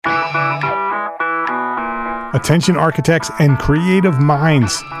Attention architects and creative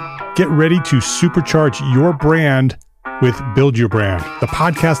minds, get ready to supercharge your brand with Build Your Brand, the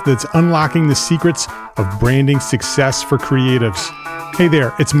podcast that's unlocking the secrets of branding success for creatives. Hey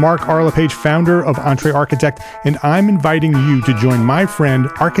there, it's Mark Arlepage, founder of Entre Architect, and I'm inviting you to join my friend,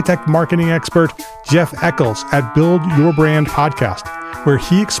 architect marketing expert Jeff Eccles at Build Your Brand podcast, where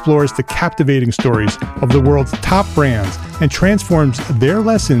he explores the captivating stories of the world's top brands and transforms their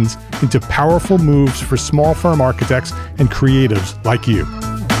lessons into powerful moves for small firm architects and creatives like you.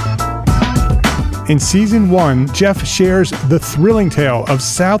 In Season 1, Jeff shares the thrilling tale of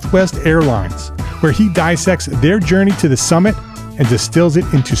Southwest Airlines, where he dissects their journey to the summit and distills it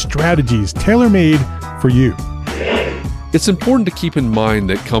into strategies tailor-made for you. It's important to keep in mind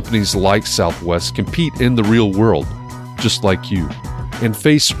that companies like Southwest compete in the real world, just like you, and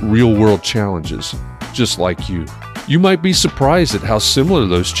face real-world challenges, just like you. You might be surprised at how similar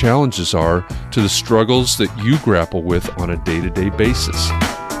those challenges are to the struggles that you grapple with on a day-to-day basis.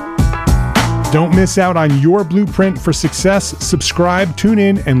 Don't miss out on your blueprint for success. Subscribe, tune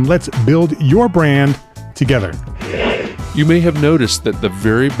in, and let's build your brand together. You may have noticed that the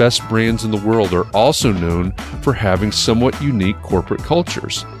very best brands in the world are also known for having somewhat unique corporate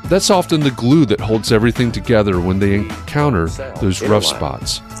cultures. That's often the glue that holds everything together when they encounter those rough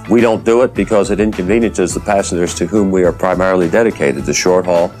spots. We don't do it because it inconveniences the passengers to whom we are primarily dedicated, the short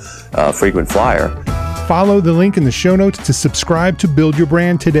haul, frequent flyer. Follow the link in the show notes to subscribe to Build Your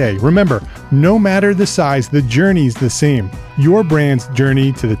Brand today. Remember, no matter the size, the journey's the same. Your brand's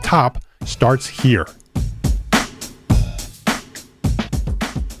journey to the top starts here.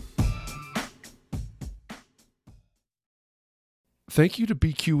 Thank you to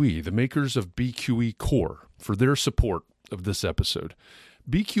BQE, the makers of BQE Core, for their support of this episode.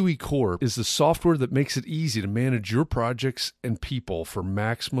 BQE Core is the software that makes it easy to manage your projects and people for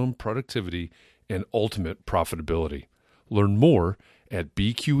maximum productivity and ultimate profitability. Learn more at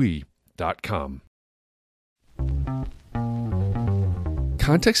bqe.com.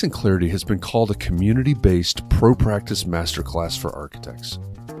 Context and Clarity has been called a community-based pro practice masterclass for architects.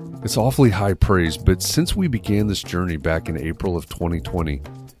 It's awfully high praise, but since we began this journey back in April of 2020,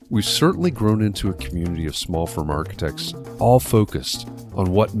 we've certainly grown into a community of small firm architects, all focused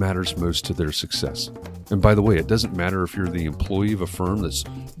on what matters most to their success. And by the way, it doesn't matter if you're the employee of a firm that's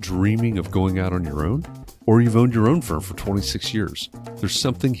dreaming of going out on your own, or you've owned your own firm for 26 years. There's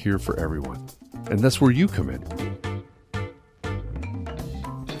something here for everyone. And that's where you come in.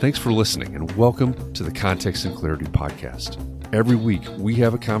 Thanks for listening, and welcome to the Context and Clarity podcast. Every week, we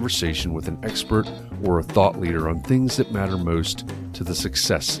have a conversation with an expert or a thought leader on things that matter most to the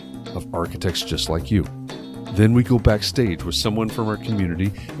success of architects just like you. Then we go backstage with someone from our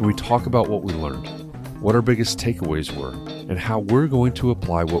community and we talk about what we learned, what our biggest takeaways were, and how we're going to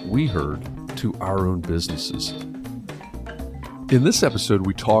apply what we heard to our own businesses. In this episode,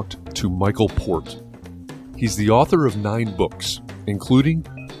 we talked to Michael Port. He's the author of 9 books, including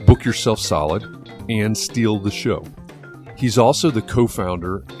Book Yourself Solid and Steal the Show. He's also the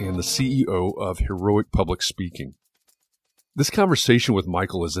co-founder and the CEO of Heroic Public Speaking. This conversation with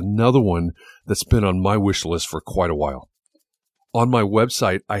Michael is another one that's been on my wish list for quite a while. On my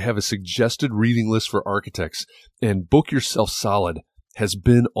website, I have a suggested reading list for architects, and Book Yourself Solid has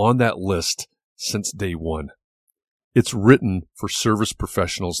been on that list since day one. It's written for service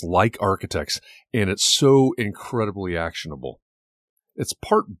professionals like architects, and it's so incredibly actionable. It's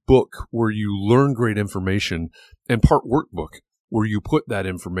part book where you learn great information and part workbook where you put that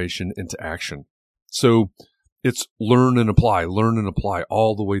information into action. So it's learn and apply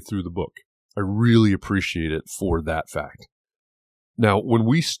all the way through the book. I really appreciate it for that fact. Now, when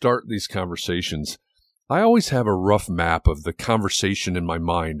we start these conversations, I always have a rough map of the conversation in my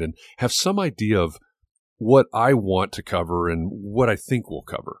mind and have some idea of what I want to cover and what I think we'll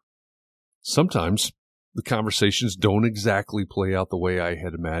cover. Sometimes the conversations don't exactly play out the way I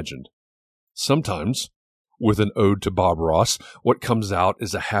had imagined. Sometimes, with an ode to Bob Ross, what comes out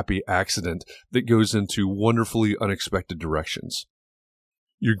is a happy accident that goes into wonderfully unexpected directions.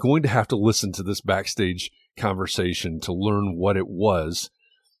 You're going to have to listen to this backstage conversation to learn what it was,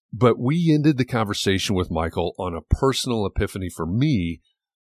 but we ended the conversation with Michael on a personal epiphany for me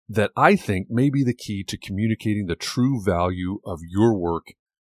that I think may be the key to communicating the true value of your work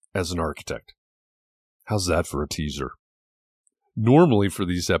as an architect. How's that for a teaser? Normally for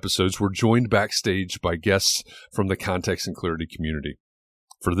these episodes, we're joined backstage by guests from the Context and Clarity community.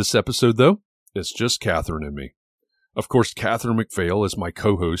 For this episode, though, it's just Catherine and me. Of course, Catherine McPhail is my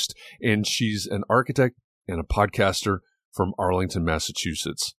co-host, and she's an architect and a podcaster from Arlington,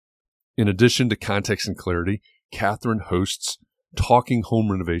 Massachusetts. In addition to Context and Clarity, Catherine hosts Talking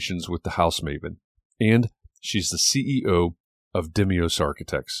Home Renovations with the House Maven and She's the CEO of Demios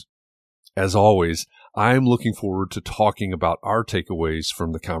Architects. As always, I'm looking forward to talking about our takeaways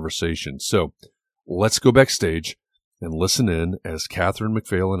from the conversation. So let's go backstage and listen in as Catherine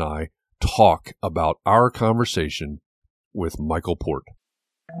McPhail and I talk about our conversation with Michael Port.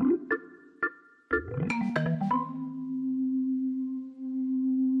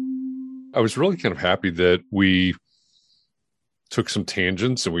 I was really kind of happy that we took some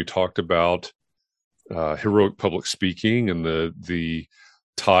tangents and we talked about heroic public speaking and the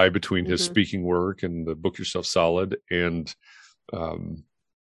tie between his speaking work and the Book Yourself Solid. And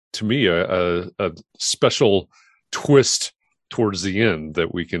to me, a special twist towards the end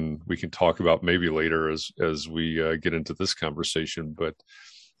that we can talk about maybe later as we get into this conversation. But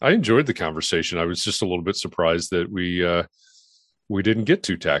I enjoyed the conversation. I was just a little bit surprised that we didn't get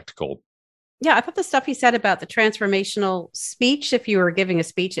too tactical. Yeah, I thought the stuff he said about the transformational speech, if you were giving a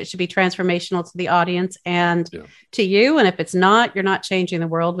speech, it should be transformational to the audience and to you. And if it's not, you're not changing the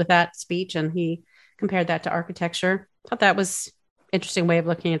world with that speech. And he compared that to architecture. I thought that was an interesting way of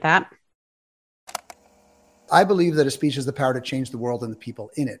looking at that. I believe that a speech has the power to change the world and the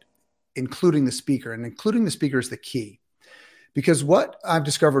people in it, including the speaker. And including the speaker is the key. Because what I've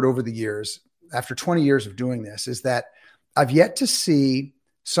discovered over the years, after 20 years of doing this, is that I've yet to see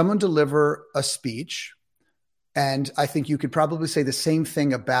someone deliver a speech, and I think you could probably say the same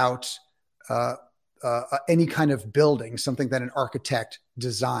thing about any kind of building, something that an architect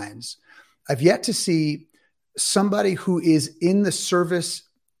designs. I've yet to see somebody who is in the service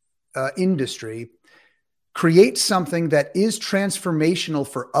industry create something that is transformational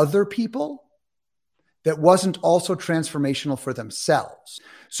for other people that wasn't also transformational for themselves.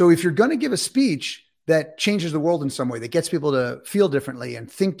 So if you're going to give a speech that changes the world in some way, that gets people to feel differently and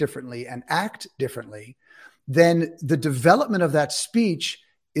think differently and act differently, then the development of that speech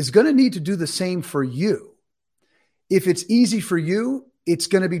is going to need to do the same for you. If it's easy for you, it's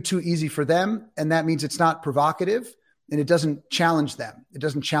going to be too easy for them. And that means it's not provocative and it doesn't challenge them. It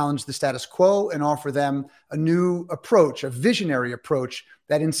doesn't challenge the status quo and offer them a new approach, a visionary approach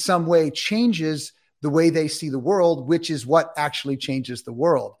that in some way changes the way they see the world, which is what actually changes the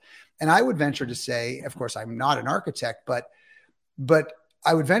world. And I would venture to say, of course, I'm not an architect, but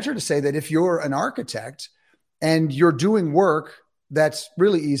I would venture to say that if you're an architect and you're doing work that's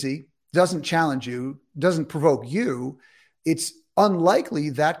really easy, doesn't challenge you, doesn't provoke you, it's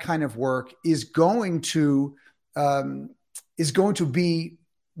unlikely that kind of work is going to be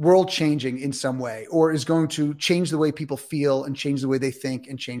world changing in some way, or is going to change the way people feel and change the way they think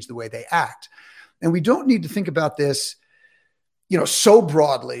and change the way they act. And we don't need to think about this, so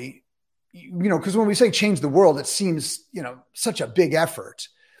broadly. Because when we say change the world, it seems, such a big effort.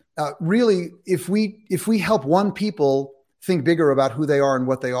 Really, if we help one people think bigger about who they are and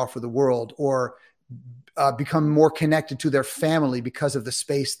what they offer the world, or become more connected to their family because of the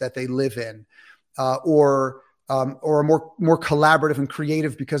space that they live in, or more collaborative and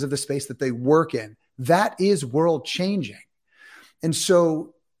creative because of the space that they work in, that is world changing. And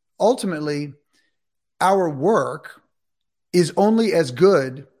so ultimately, our work is only as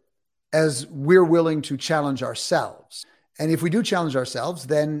good as we're willing to challenge ourselves. And if we do challenge ourselves,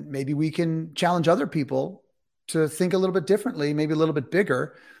 then maybe we can challenge other people to think a little bit differently, maybe a little bit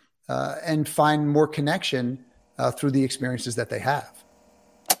bigger, and find more connection through the experiences that they have.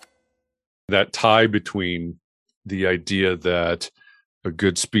 That tie between the idea that a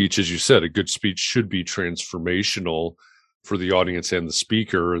good speech, as you said, a good speech should be transformational for the audience and the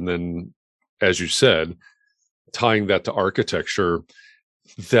speaker. And then, as you said, tying that to architecture,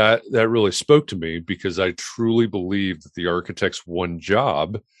 that really spoke to me, because I truly believe that the architect's one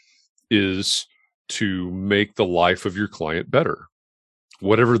job is to make the life of your client better,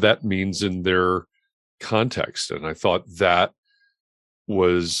 whatever that means in their context. And I thought that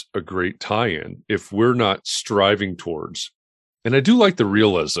was a great tie-in. If we're not striving towards, and I do like the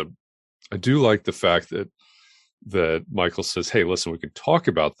realism, I do like the fact that Michael says, hey, listen, we can talk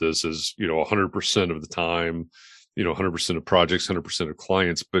about this as, 100% of the time, 100% of projects, 100% of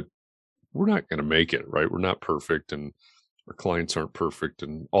clients, but we're not going to make it, right? We're not perfect, and our clients aren't perfect,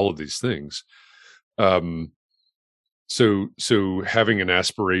 and all of these things. So having an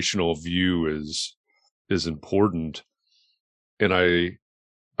aspirational view is important. And I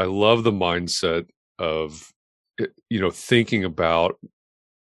love the mindset of, thinking about,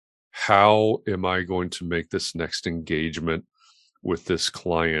 how am I going to make this next engagement with this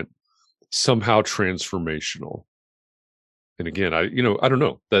client somehow transformational? And again, I don't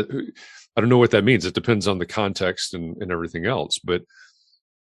know what that means. It depends on the context and everything else, but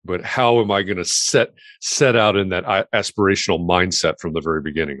how am I going to set out in that aspirational mindset from the very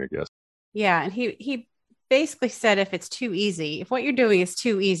beginning, I guess? Yeah. And he basically said, if it's too easy, if what you're doing is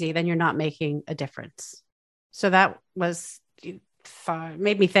too easy, then you're not making a difference. So that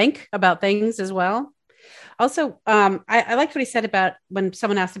made me think about things as well. Also, I liked what he said about when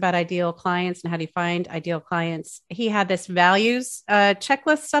someone asked about ideal clients and how do you find ideal clients. He had this values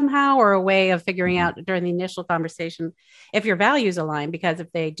checklist somehow, or a way of figuring out during the initial conversation if your values align, because if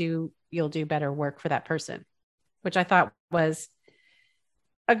they do, you'll do better work for that person, which I thought was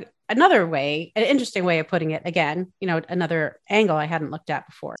another way, an interesting way of putting it. Again, another angle I hadn't looked at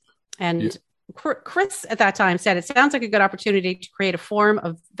before. And Chris at that time said, it sounds like a good opportunity to create a form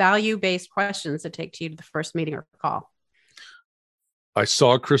of value-based questions that take you to the first meeting or call. I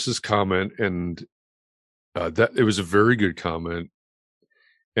saw Chris's comment, and that it was a very good comment.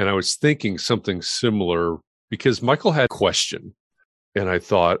 And I was thinking something similar because Michael had a question, and I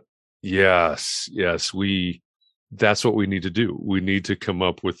thought, yes, that's what we need to do. We need to come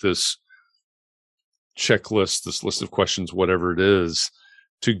up with this checklist, this list of questions, whatever it is,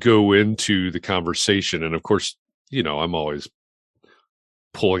 to go into the conversation. And of course, I'm always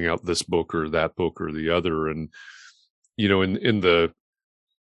pulling out this book or that book or the other. And, in the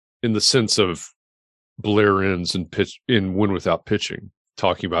sense of Blair Enns and pitch in Win Without Pitching,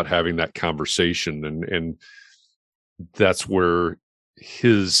 talking about having that conversation. And that's where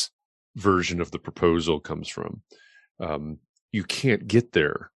his version of the proposal comes from. You can't get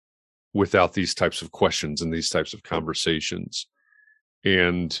there without these types of questions and these types of conversations.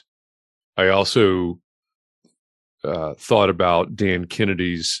 And I also thought about Dan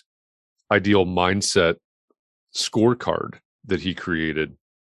Kennedy's ideal mindset scorecard that he created.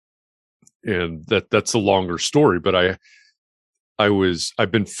 And that's a longer story, but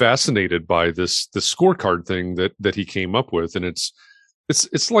I've been fascinated by this scorecard thing that he came up with. And it's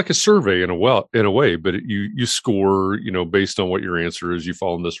like a survey in a way, but you score, based on what your answer is. You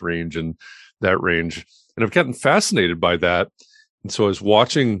fall in this range and that range. And I've gotten fascinated by that. And so I was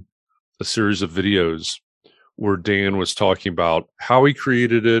watching a series of videos where Dan was talking about how he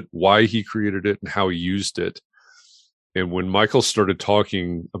created it, why he created it, and how he used it. And when Michael started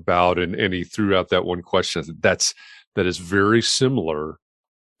talking about, and he threw out that one question, that is very similar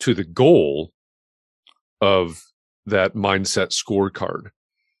to the goal of that mindset scorecard,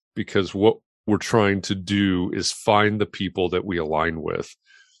 because what we're trying to do is find the people that we align with.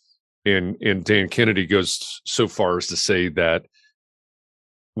 And Dan Kennedy goes so far as to say that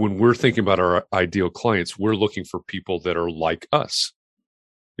when we're thinking about our ideal clients, we're looking for people that are like us,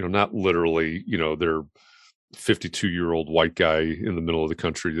 not literally, they're 52-year-old white guy in the middle of the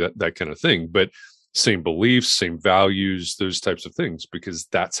country, that kind of thing, but same beliefs, same values, those types of things, because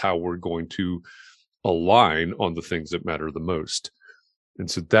that's how we're going to align on the things that matter the most. And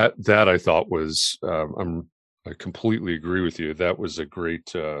so that I thought was, I completely agree with you. That was a great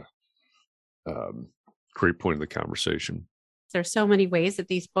point of the conversation. There's so many ways that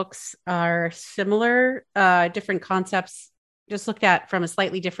these books are similar, different concepts just looked at from a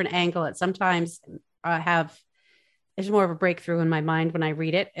slightly different angle. It sometimes there's more of a breakthrough in my mind when I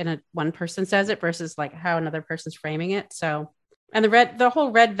read it and one person says it versus like how another person's framing it. So, and the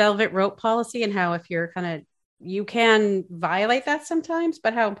whole red velvet rope policy, and how if you're you can violate that sometimes,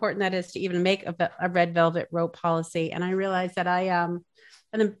 but how important that is to even make a red velvet rope policy. And I realized that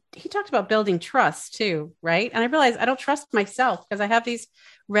and then he talked about building trust too, right? And I realized I don't trust myself because I have these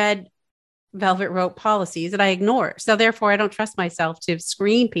red velvet rope policies that I ignore. So therefore I don't trust myself to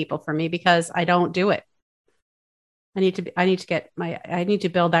screen people for me because I don't do it. I need to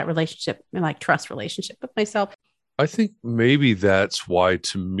build that relationship, like trust relationship with myself. I think maybe that's why,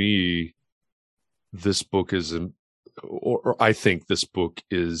 to me, this book isn't, or I think this book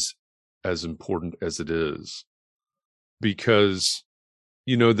is as important as it is, because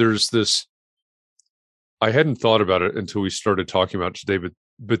there's this, I hadn't thought about it until we started talking about it today,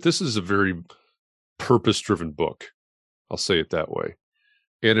 but this is a very purpose-driven book. I'll say it that way.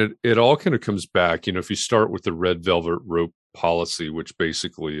 And it all kind of comes back, if you start with the red velvet rope policy, which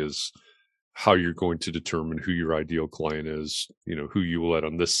basically is how you're going to determine who your ideal client is, who you will let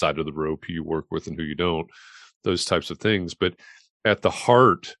on this side of the rope, who you work with and who you don't, those types of things. But at the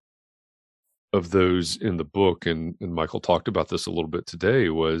heart of those in the book, and Michael talked about this a little bit today,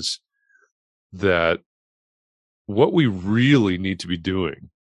 was that what we really need to be doing,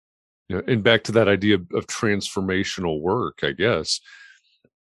 and back to that idea of transformational work, I guess,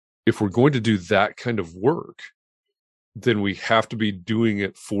 if we're going to do that kind of work, then we have to be doing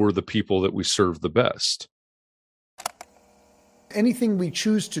it for the people that we serve the best. Anything we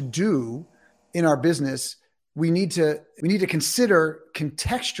choose to do in our business, we need to consider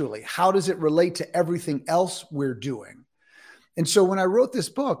contextually, how does it relate to everything else we're doing? And so when I wrote this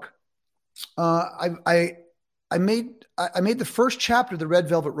book, I I made the first chapter of the Red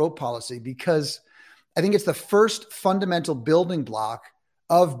Velvet Rope policy because I think it's the first fundamental building block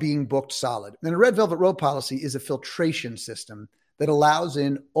of being booked solid. And a Red Velvet Rope policy is a filtration system that allows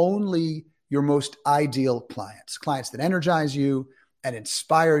in only your most ideal clients that energize you and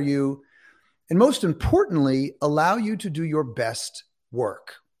inspire you, and most importantly, allow you to do your best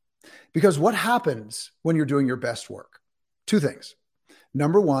work. Because what happens when you're doing your best work? Two things.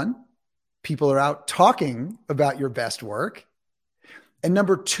 Number one, people are out talking about your best work. And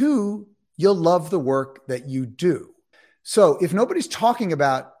number two, you'll love the work that you do. So if nobody's talking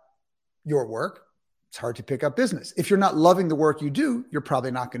about your work, it's hard to pick up business. If you're not loving the work you do, you're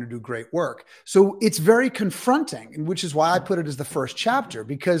probably not going to do great work. So it's very confronting, and which is why I put it as the first chapter,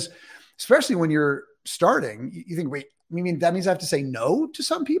 because especially when you're starting, you think, wait, you mean that means I have to say no to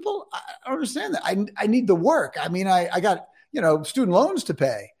some people? I don't understand that. I need the work. I mean, I got, student loans to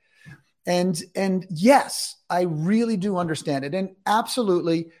pay. And yes, I really do understand it. And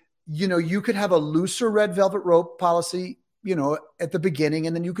absolutely, you could have a looser Red Velvet Rope policy, at the beginning,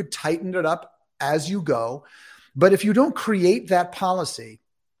 and then you could tighten it up as you go. But if you don't create that policy,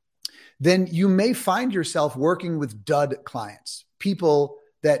 then you may find yourself working with dud clients, people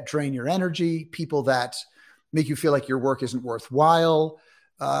that drain your energy, people that make you feel like your work isn't worthwhile,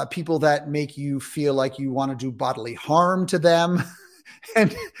 people that make you feel like you want to do bodily harm to them.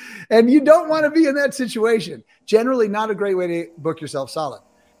 And you don't want to be in that situation. Generally not a great way to book yourself solid.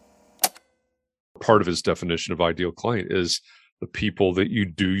 Part of his definition of ideal client is the people that you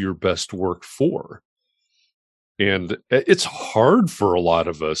do your best work for. And it's hard for a lot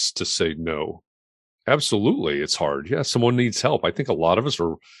of us to say no. Absolutely, it's hard. Yeah, someone needs help. I think a lot of us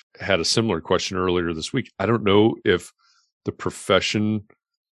had a similar question earlier this week. I don't know if the profession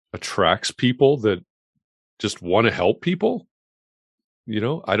attracts people that just want to help people.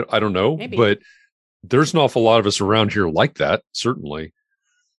 I don't know. Maybe. But there's an awful lot of us around here like that, certainly.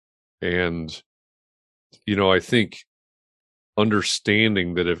 And, I think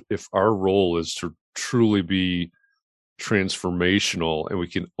understanding that if our role is to truly be transformational, and we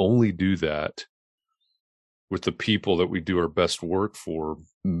can only do that with the people that we do our best work for,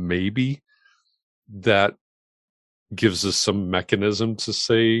 maybe that gives us some mechanism to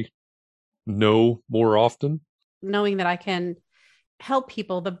say no more often. Knowing that I can help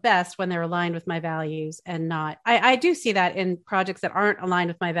people the best when they're aligned with my values and not. I do see that in projects that aren't aligned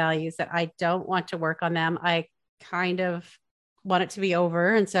with my values, that I don't want to work on them. I kind of want it to be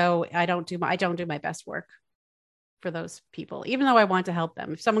over. And so I don't do my best work for those people, even though I want to help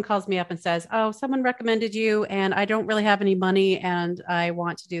them. If someone calls me up and says, oh, someone recommended you and I don't really have any money and I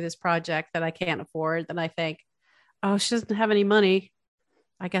want to do this project that I can't afford, then I think, oh, she doesn't have any money.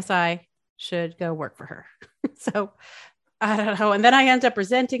 I guess I should go work for her. So I don't know. And then I end up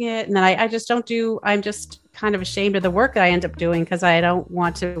resenting it. And then I just don't I'm just kind of ashamed of the work that I end up doing because I don't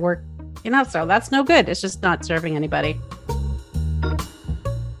want to work, so that's no good. It's just not serving anybody.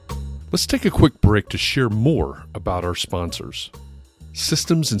 Let's take a quick break to share more about our sponsors.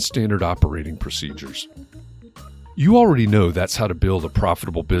 Systems and Standard Operating Procedures. You already know that's how to build a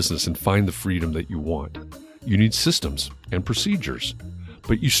profitable business and find the freedom that you want. You need systems and procedures.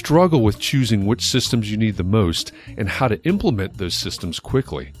 But you struggle with choosing which systems you need the most and how to implement those systems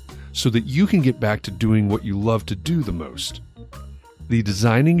quickly so that you can get back to doing what you love to do the most. The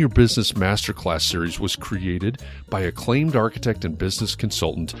Designing Your Business Masterclass series was created by acclaimed architect and business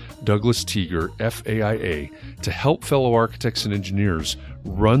consultant Douglas Teager, FAIA, to help fellow architects and engineers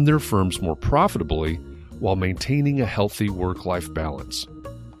run their firms more profitably while maintaining a healthy work-life balance.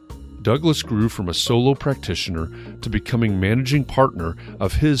 Douglas grew from a solo practitioner to becoming managing partner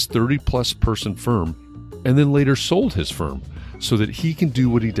of his 30-plus person firm, and then later sold his firm so that he can do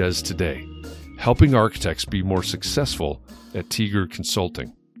what he does today, helping architects be more successful at Teager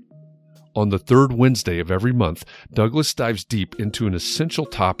Consulting. On the third Wednesday of every month, Douglas dives deep into an essential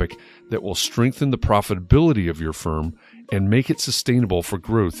topic that will strengthen the profitability of your firm and make it sustainable for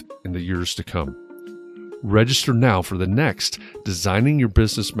growth in the years to come. Register now for the next Designing Your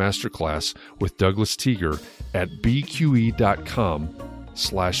Business Masterclass with Douglas Teager at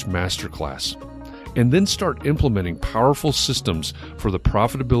bqe.com/masterclass, and then start implementing powerful systems for the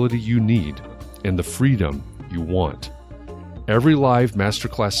profitability you need and the freedom you want. Every live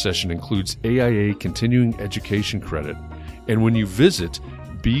masterclass session includes AIA continuing education credit, and when you visit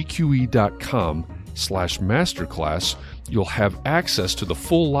bqe.com/masterclass, you'll have access to the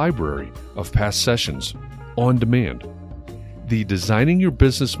full library of past sessions on demand. The Designing Your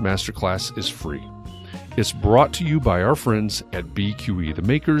Business Masterclass is free. It's brought to you by our friends at BQE, the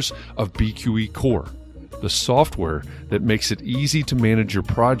makers of BQE Core, the software that makes it easy to manage your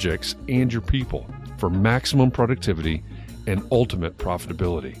projects and your people for maximum productivity and ultimate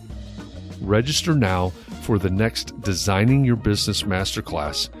profitability. Register now for the next Designing Your Business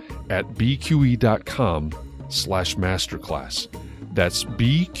Masterclass at bqe.com/masterclass. That's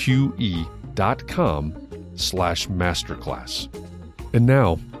bqe.com/masterclass. And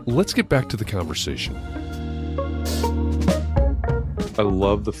now, let's get back to the conversation. I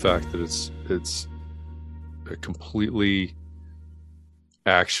love the fact that it's a completely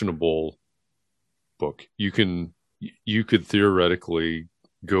actionable book. You could theoretically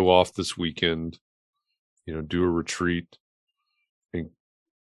go off this weekend, do a retreat and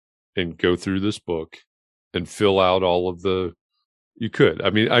go through this book and fill out all of you could.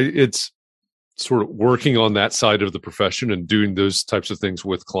 I mean, it's sort of working on that side of the profession and doing those types of things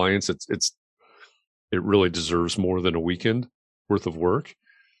with clients. It really deserves more than a weekend worth of work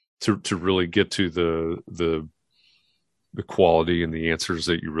to really get to the quality and the answers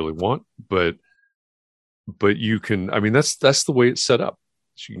that you really want. But you can, I mean, that's the way it's set up.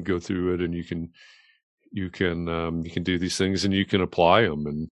 So you can go through it and you can do these things and you can apply them.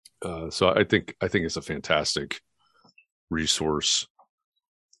 And so I think it's a fantastic resource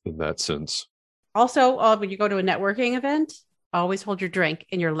in that sense. Also, when you go to a networking event, always hold your drink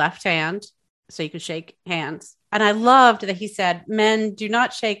in your left hand so you can shake hands. And I loved that he said, men do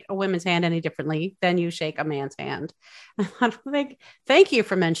not shake a woman's hand any differently than you shake a man's hand. I think, thank you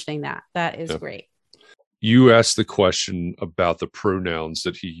for mentioning that. That is great. You asked the question about the pronouns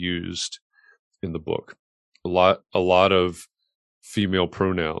that he used in the book. A lot of female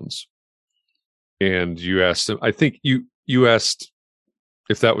pronouns. And you asked him, I think you asked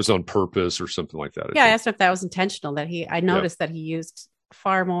if that was on purpose or something like that. I asked if that was intentional, I noticed that he used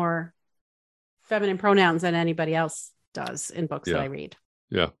far more feminine pronouns than anybody else does in books that I read.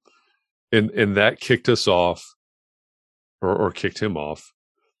 Yeah. And that kicked us off or kicked him off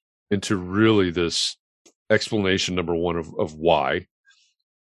into really this explanation, number one, of why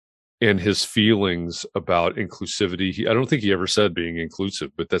and his feelings about inclusivity. I don't think he ever said being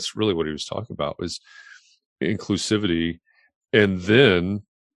inclusive, but that's really what he was talking about, was inclusivity, and then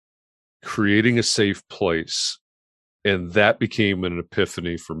creating a safe place. And that became an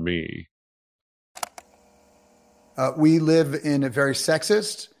epiphany for me. We live in a very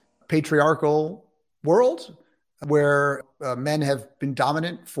sexist, patriarchal world where men have been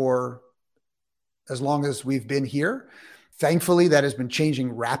dominant for as long as we've been here. Thankfully, that has been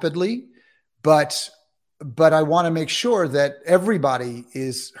changing rapidly, but I want to make sure that everybody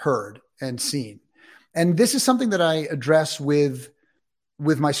is heard and seen. And this is something that I address with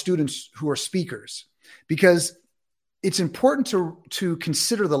my students who are speakers, because it's important to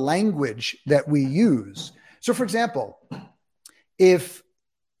consider the language that we use. So, for example, if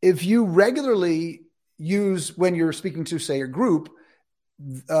you regularly use, when you're speaking to, say, a group,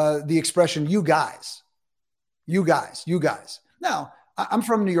 the expression "you guys." Now, I'm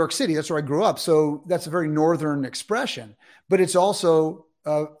from New York City. That's where I grew up. So that's a very northern expression, but it's also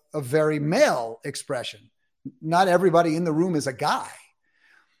a very male expression. Not everybody in the room is a guy.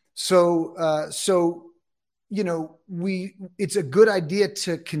 So it's a good idea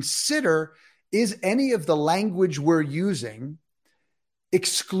to consider, is any of the language we're using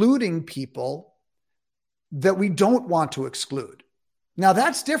excluding people that we don't want to exclude? Now,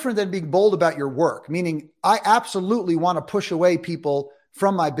 that's different than being bold about your work, meaning I absolutely want to push away people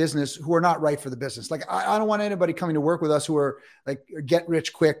from my business who are not right for the business. Like, I don't want anybody coming to work with us who are like get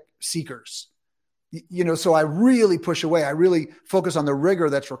rich quick seekers. So I really push away. I really focus on the rigor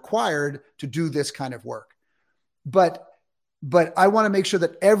that's required to do this kind of work. But I want to make sure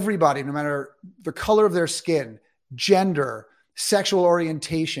that everybody, no matter the color of their skin, gender, sexual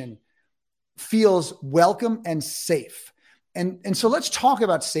orientation, feels welcome and safe. And so let's talk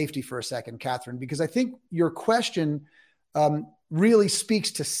about safety for a second, Catherine, because I think your question really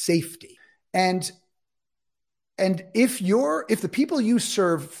speaks to safety. And if the people you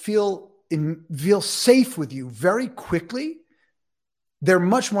serve feel safe with you very quickly, they're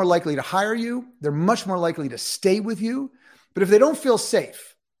much more likely to hire you. They're much more likely to stay with you. But if they don't feel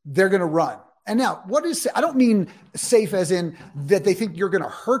safe, they're going to run. And now, I don't mean safe as in that they think you're going to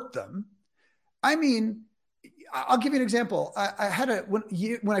hurt them. I mean, I'll give you an example.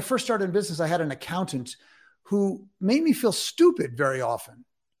 When I first started in business, I had an accountant who made me feel stupid very often,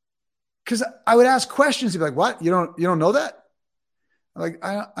 because I would ask questions. He'd be like, "What? You don't know that?" I'm like,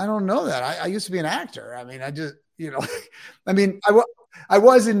 I don't know that. I used to be an actor. I mean,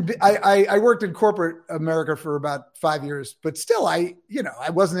 I worked in corporate America for about 5 years, but still, I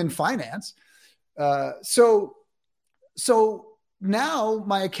wasn't in finance. So now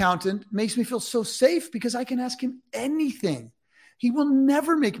my accountant makes me feel so safe because I can ask him anything. he will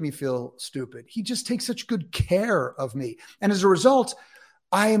never make me feel stupid. He just takes such good care of me. And as a result,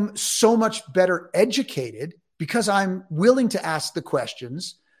 I am so much better educated because I'm willing to ask the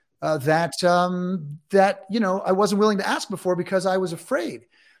questions that I wasn't willing to ask before because I was afraid.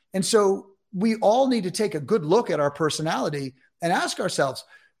 And so we all need to take a good look at our personality and ask ourselves,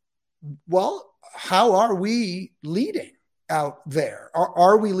 well, how are we leading out there?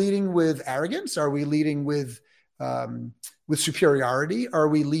 Are we leading with arrogance? Are we leading with superiority? Are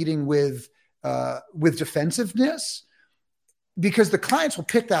we leading with defensiveness? Because the clients will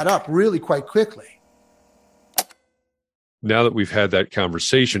pick that up really quite quickly. Now that we've had that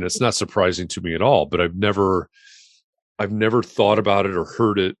conversation, it's not surprising to me at all, but I've never thought about it or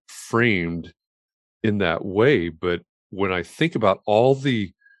heard it framed in that way. But when I think about all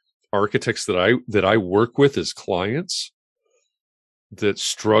the architects that I work with as clients that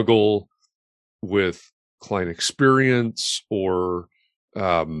struggle with client experience or,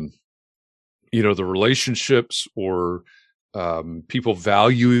 the relationships or people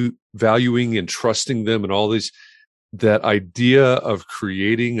valuing and trusting them and all these, that idea of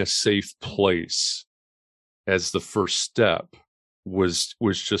creating a safe place as the first step was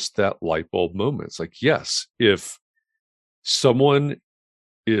just that light bulb moment. It's like, yes, if someone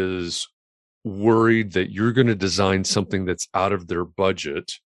is worried that you're going to design something that's out of their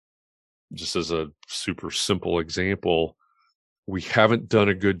budget, just as a super simple example, we haven't done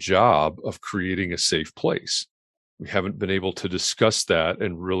a good job of creating a safe place. We haven't been able to discuss that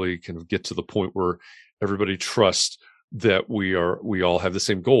and really kind of get to the point where everybody trusts that we all have the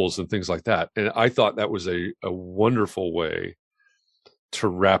same goals and things like that. And I thought that was a wonderful way to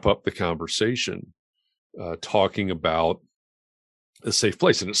wrap up the conversation, talking about a safe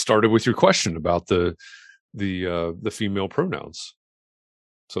place. And it started with your question about the female pronouns.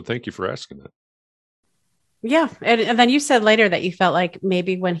 So thank you for asking that. Yeah. And then you said later that you felt like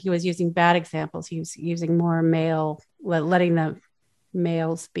maybe when he was using bad examples, he was using more male, letting the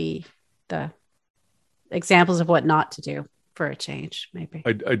males be the examples of what not to do for a change, maybe.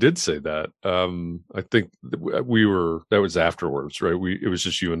 I did say that. I think that was afterwards, right? It was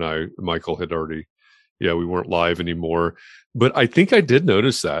just you and I. Michael had already, we weren't live anymore. But I think I did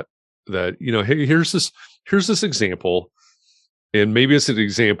notice that, hey, here's this example. And maybe it's an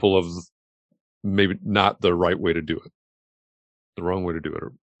example of maybe not the right way to do it, the wrong way to do it,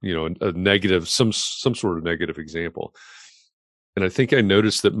 or, a negative, some sort of negative example. And I think I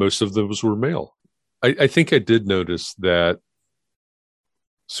noticed that most of those were male. I think I did notice that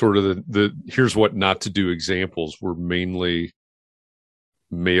sort of the here's what not to do examples were mainly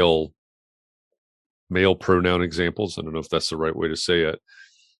male pronoun examples. I don't know if that's the right way to say it.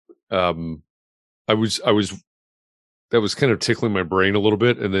 I was that was kind of tickling my brain a little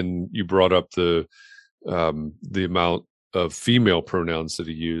bit. And then you brought up the amount of female pronouns that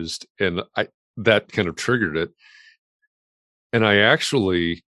he used, and that kind of triggered it. And I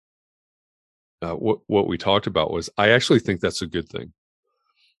actually, what we talked about was, I actually think that's a good thing,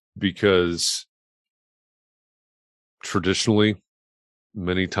 because traditionally,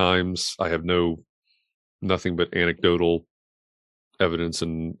 many times I have nothing but anecdotal evidence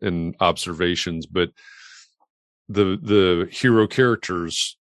and observations, but the hero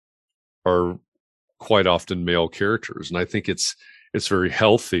characters are quite often male characters. And I think it's very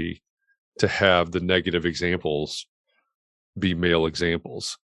healthy to have the negative examples be male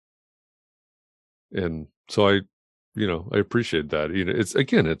examples. And so I appreciate that.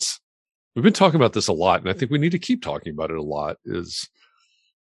 We've been talking about this a lot, and I think we need to keep talking about it a lot, is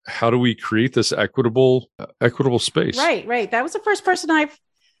how do we create this equitable space? Right. That was the first person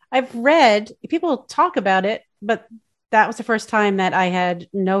I've read. People talk about it, but that was the first time that I had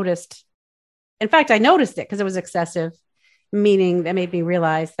noticed. In fact, I noticed it because it was excessive, meaning that made me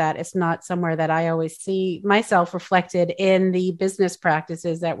realize that it's not somewhere that I always see myself reflected in the business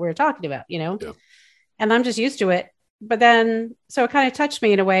practices that we're talking about, Yeah. And I'm just used to it. But then, so it kind of touched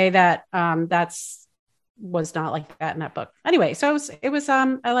me in a way that was not like that in that book. Anyway, so it was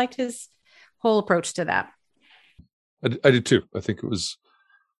I liked his whole approach to that. I did too. I think it's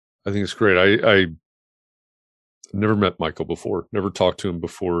great. I never met Michael before, never talked to him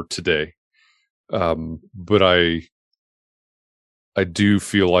before today. But I do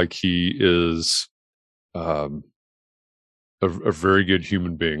feel like he is a very good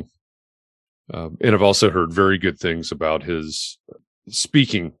human being. And I've also heard very good things about his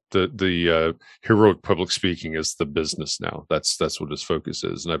speaking. The heroic public speaking is the business now. That's what his focus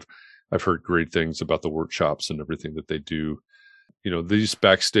is. And I've heard great things about the workshops and everything that they do. These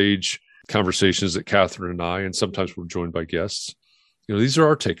backstage conversations that Catherine and I, and sometimes we're joined by guests, these are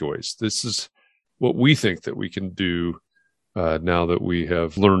our takeaways. This is what we think that we can do now that we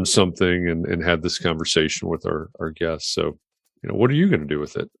have learned something and had this conversation with our guests. So, what are you going to do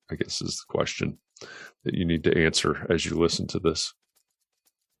with it? I guess is the question that you need to answer as you listen to this.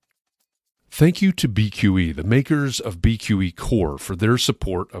 Thank you to BQE, the makers of BQE Core, for their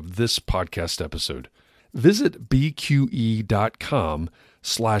support of this podcast episode. Visit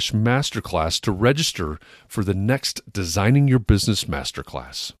bqe.com/masterclass to register for the next Designing Your Business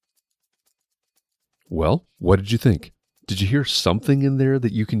Masterclass. Well, what did you think? Did you hear something in there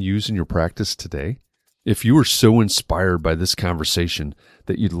that you can use in your practice today? If you were so inspired by this conversation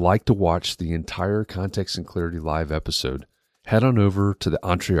that you'd like to watch the entire Context and Clarity Live episode, head on over to the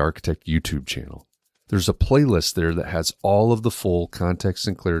EntreArchitect YouTube channel. There's a playlist there that has all of the full Context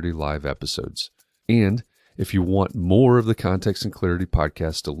and Clarity Live episodes. And if you want more of the Context and Clarity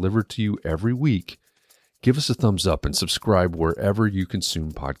podcast delivered to you every week, give us a thumbs up and subscribe wherever you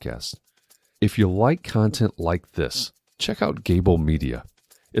consume podcasts. If you like content like this, check out Gable Media.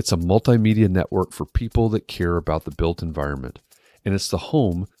 It's a multimedia network for people that care about the built environment, and it's the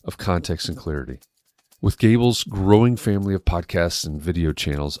home of Context and Clarity. With Gable's growing family of podcasts and video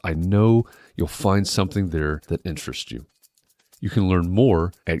channels, I know you'll find something there that interests you. You can learn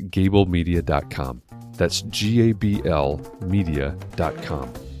more at gablemedia.com. That's GABL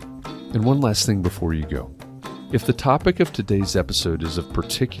media.com. And one last thing before you go. If the topic of today's episode is of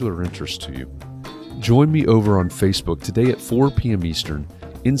particular interest to you, join me over on Facebook today at 4 p.m. Eastern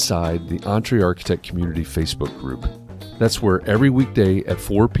inside the EntreArchitect Community Facebook group. That's where every weekday at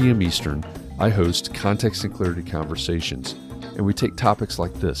 4 p.m. Eastern, I host Context and Clarity conversations, and we take topics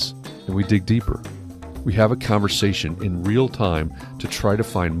like this, and we dig deeper. We have a conversation in real time to try to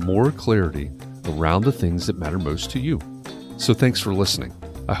find more clarity around the things that matter most to you. So thanks for listening.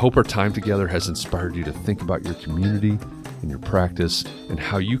 I hope our time together has inspired you to think about your community and your practice and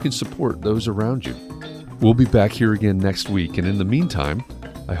how you can support those around you. We'll be back here again next week, and in the meantime,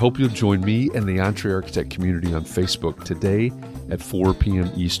 I hope you'll join me and the EntreArchitect community on Facebook today at 4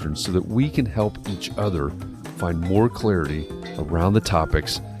 p.m. Eastern so that we can help each other find more clarity around the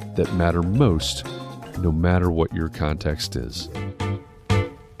topics that matter most, no matter what your context is.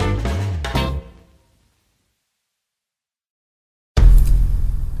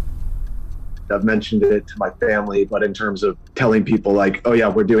 I've mentioned it to my family, but in terms of telling people like, oh yeah,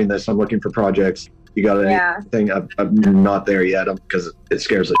 we're doing this, I'm looking for projects. You got anything? I'm not there yet because it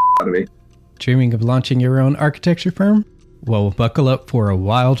scares the shit out of me. Dreaming of launching your own architecture firm? Well, buckle up for a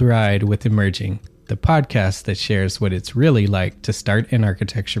wild ride with Emerging, the podcast that shares what it's really like to start an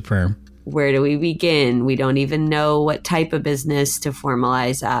architecture firm. Where do we begin? We don't even know what type of business to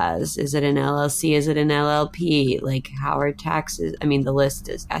formalize as. Is it an LLC? Is it an LLP? Like, how are taxes? I mean, the list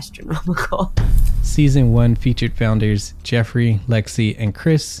is astronomical. Season 1 featured founders Jeffrey, Lexi, and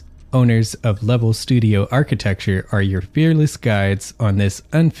Chris, owners of Level Studio Architecture, are your fearless guides on this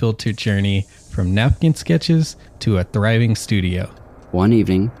unfiltered journey from napkin sketches to a thriving studio. One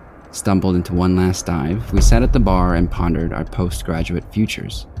evening, stumbled into one last dive, we sat at the bar and pondered our postgraduate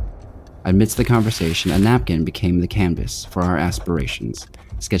futures. Amidst the conversation, a napkin became the canvas for our aspirations,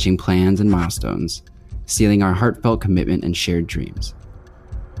 sketching plans and milestones, sealing our heartfelt commitment and shared dreams.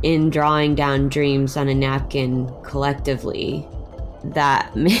 In drawing down dreams on a napkin collectively,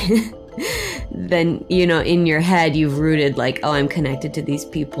 that then, in your head, you've rooted like, oh, I'm connected to these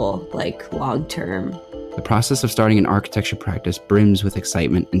people, like long term. The process of starting an architecture practice brims with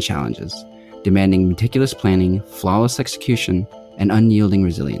excitement and challenges, demanding meticulous planning, flawless execution, and unyielding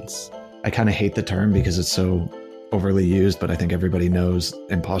resilience. I kind of hate the term because it's so overly used, but I think everybody knows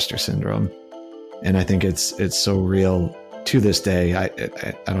imposter syndrome. And I think it's so real to this day. I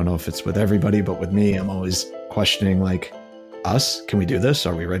don't know if it's with everybody, but with me, I'm always questioning like, us? Can we do this?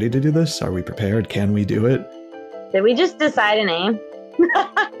 Are we ready to do this? Are we prepared? Can we do it? Did we just decide a name?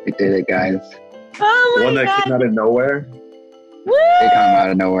 We did it, guys. Oh my God. One that came out of nowhere. Woo! It came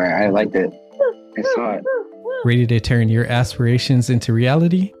out of nowhere. I liked it. I saw it. Ready to turn your aspirations into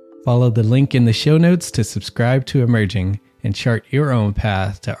reality? Follow the link in the show notes to subscribe to Emerging and chart your own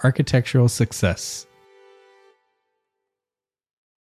path to architectural success.